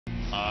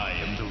I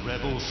am the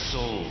rebel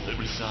soul that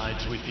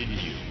resides within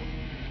you.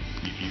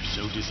 If you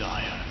so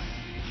desire,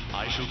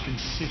 I shall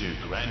consider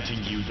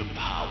granting you the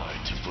power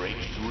to break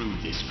through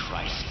this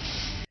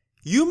crisis.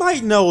 You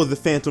might know the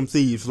Phantom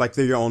Thieves like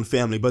they're your own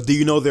family, but do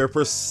you know their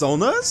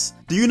personas?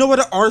 Do you know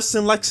what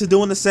Arsene likes to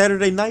do on a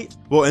Saturday night?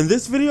 Well, in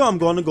this video, I'm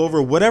going to go over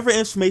whatever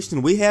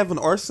information we have on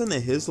Arsene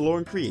and his lore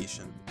and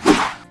creation.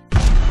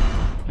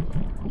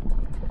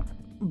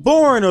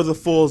 Born of the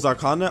Fool's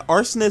Arcana,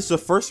 Arsene is the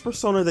first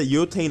persona that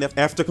you obtain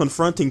after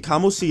confronting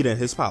Kamosita in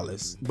his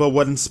palace. But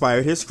what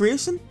inspired his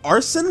creation?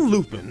 Arsene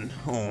Lupin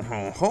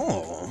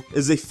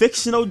is a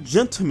fictional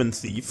gentleman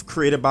thief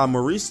created by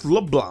Maurice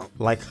Leblanc.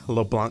 Like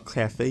LeBlanc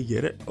Cafe,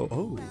 get it?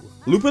 Oh.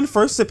 Lupin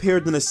first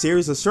appeared in a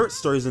series of short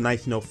stories in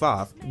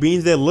 1905,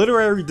 being the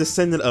literary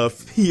descendant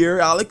of Pierre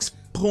Alex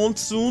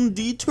Ponson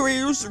de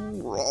Trailles.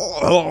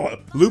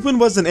 Lupin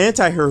was an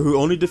anti-hero who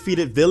only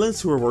defeated villains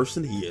who were worse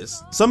than he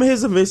is. Some of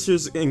his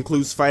adventures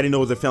includes fighting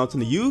over the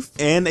Fountain of Youth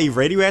and a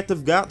radioactive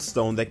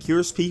godstone that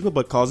cures people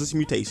but causes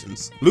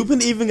mutations.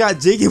 Lupin even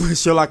got jiggy with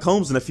Sherlock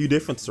Holmes in a few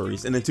different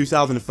stories, and in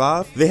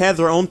 2005, they had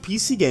their own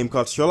PC game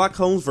called Sherlock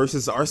Holmes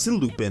vs. Arsene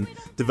Lupin,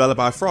 developed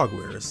by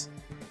Frogwares.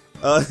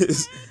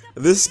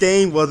 This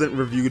game wasn't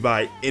reviewed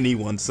by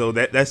anyone, so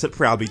that should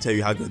probably tell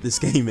you how good this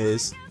game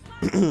is.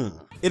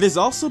 It is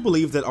also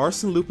believed that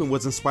Arsene Lupin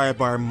was inspired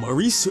by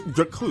Maurice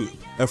Duclos,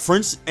 a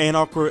French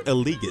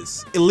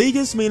anarcho-illegalist.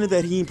 Illegalist meaning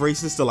that he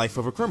embraces the life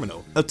of a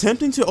criminal.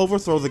 Attempting to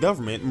overthrow the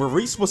government,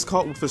 Maurice was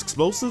caught with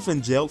explosives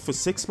and jailed for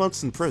 6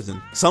 months in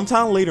prison.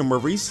 Sometime later,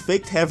 Maurice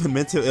faked having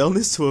mental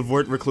illness to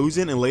avoid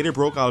reclusion and later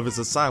broke out of his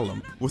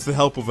asylum with the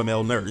help of a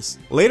male nurse.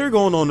 Later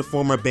going on to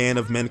form a band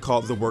of men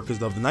called the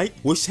Workers of the Night,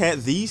 which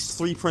had these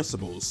 3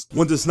 principles.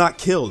 One does not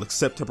kill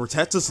except to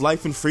protect his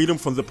life and freedom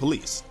from the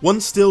police.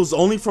 One steals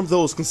only from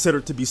those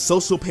considered to be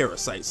social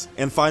parasites.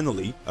 And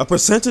finally, a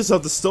percentage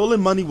of the stolen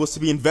money was to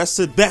be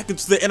invested back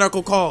into the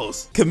anarcho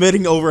cause.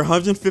 Committing over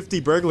 150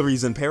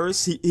 burglaries in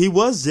Paris, he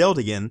was jailed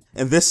again,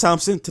 and this time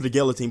sent to the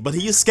guillotine, but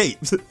he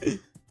escaped.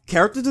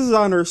 Character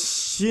designer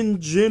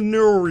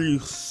Shinjinori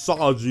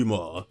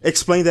Sajima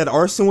explained that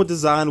Arsene was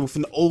designed with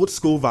an old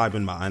school vibe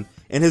in mind,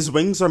 and his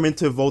wings are meant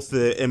to evoke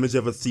the image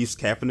of a thief's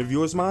cap in the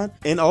viewer's mind,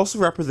 and also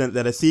represent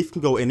that a thief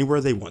can go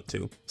anywhere they want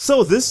to.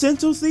 So this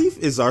gentle thief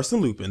is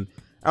Arsene Lupin.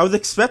 I was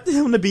expecting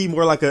him to be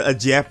more like a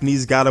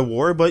Japanese god of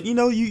war, but you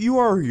know, you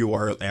are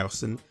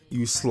Arsene.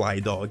 You sly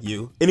dog,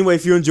 you. Anyway,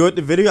 if you enjoyed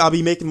the video, I'll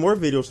be making more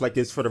videos like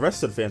this for the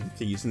rest of the Phantom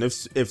Thieves, and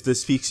if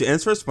this piques your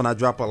interest, when I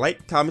drop a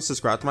like, comment,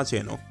 subscribe to my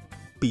channel.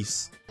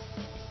 Peace.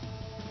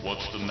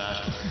 What's the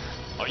matter?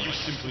 Are you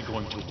simply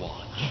going to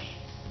watch?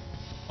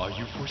 Are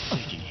you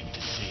forsaking him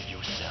to save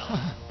yourself?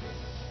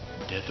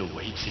 Death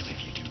awaits him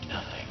if you do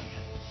nothing.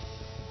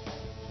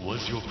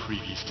 Was your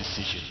previous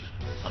decision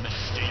a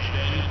mistake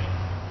then?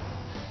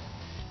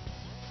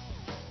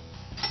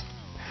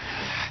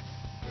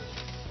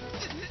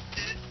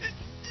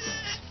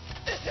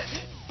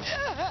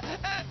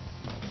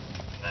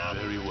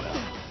 Very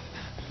well.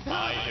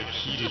 I have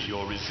heeded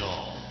your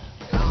resolve.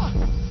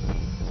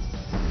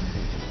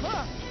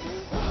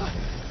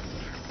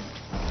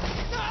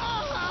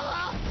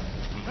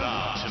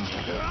 Vow to me.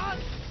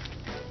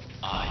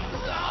 I am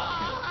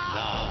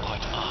thou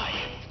art I.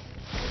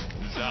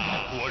 Thou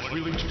who art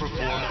willing to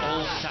perform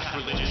all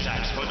sacrilegious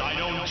acts for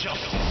thine own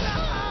justice.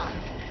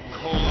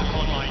 Call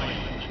upon my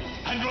name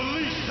and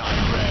release thy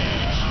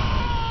rage.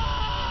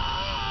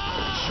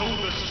 Show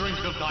the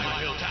strength of thy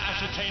will to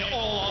ascertain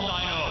all on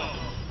thine own,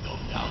 though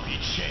thou be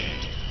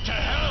chained to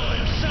hell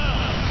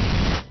itself!